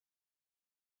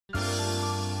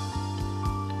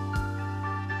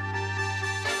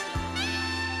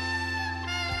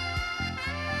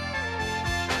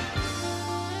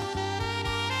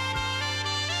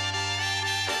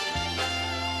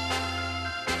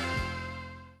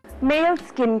Male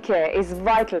skincare is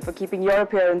vital for keeping your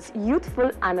appearance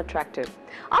youthful and attractive.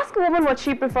 Ask a woman what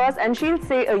she prefers and she'll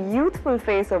say a youthful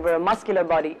face over a muscular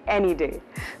body any day.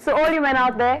 So all you men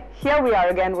out there, here we are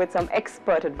again with some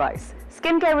expert advice,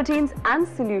 skincare routines and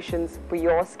solutions for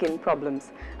your skin problems.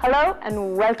 Hello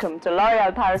and welcome to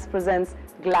L'Oreal Paris presents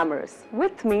Glamorous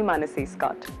with me, Manasi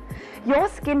Scott. Your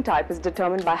skin type is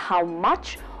determined by how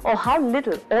much or how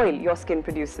little oil your skin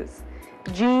produces.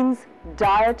 Genes,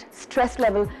 diet, stress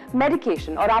level,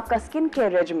 medication और आपका skin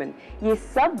care regimen ये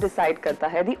सब decide करता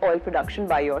है दी oil production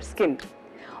by your skin.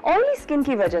 Oily skin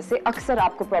की वजह से अक्सर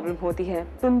आपको प्रॉब्लम होती है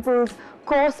pimples,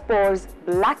 course pores,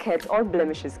 black heads और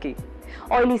ब्लेमिशेस की.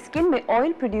 ऑयली स्किन में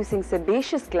oil producing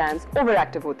sebaceous glands over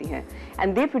active होती हैं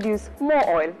and they produce more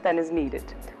oil then is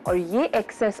needed. और ये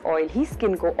एक्सेस ऑयल ही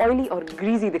स्किन को ऑयली और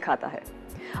ग्रीजी दिखाता है.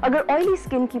 अगर ऑयली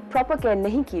स्किन की प्रॉपर केयर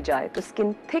नहीं की जाए तो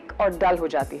स्किन थिक और डल हो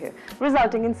जाती है,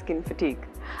 रिजल्टिंग इन स्किन फटीग.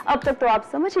 अब तक तो आप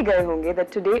समझ ही गए होंगे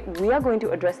that today we are going to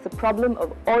address the problem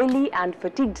of oily and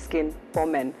fatigued skin for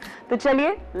men. तो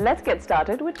चलिए, let's get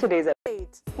started with today's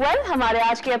episode. Well, हमारे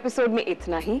आज के एपिसोड में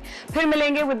इतना ही. फिर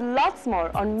मिलेंगे with lots more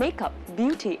on makeup,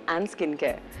 beauty and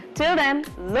skincare. Till then,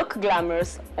 look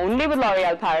glamorous only with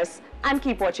L'Oreal Paris and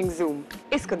keep watching Zoom.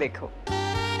 इसको देखो.